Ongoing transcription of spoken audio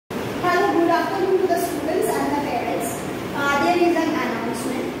afternoon to the students and the parents. There is an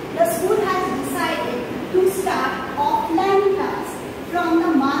announcement. The school has decided to start offline class from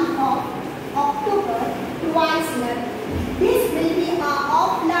the month of October twice yearly. This will be an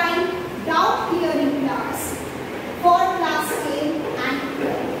offline doubt clearing class for class 8 and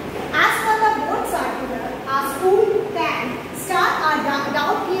 12. As per the board circular, our school can start our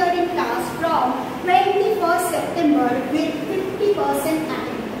doubt clearing class from 21st September with 50%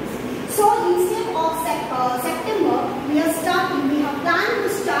 attendance. So instead of September, we have planned to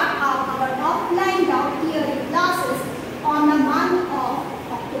start our offline doubt clearing classes on the month of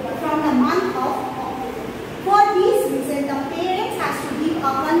October, from the month of October. For this reason, the parents has to give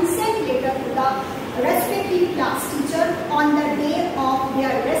a consent letter to the respective class teacher on the day of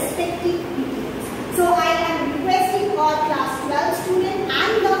their respective meetings. So I am requesting all class 12 students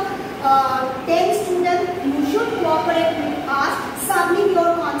and the 10 students, you should cooperate with us, submit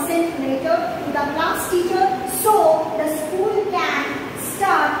your consent letter to the class teacher so the school can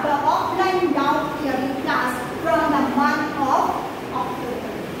start the offline doubt clearing class from the month of October.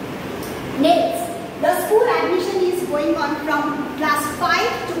 Next, the school admission is going on from class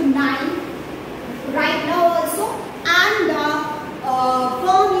 5 to 9 right now also, and the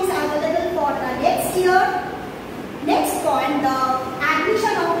form is available for the next year. Next point, the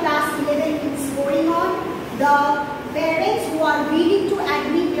admission of class 11 is going on. The parents who are willing to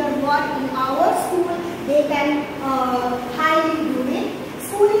admit their ward in our school, they can highly do it.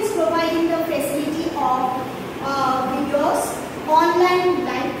 School is providing the facility of videos, online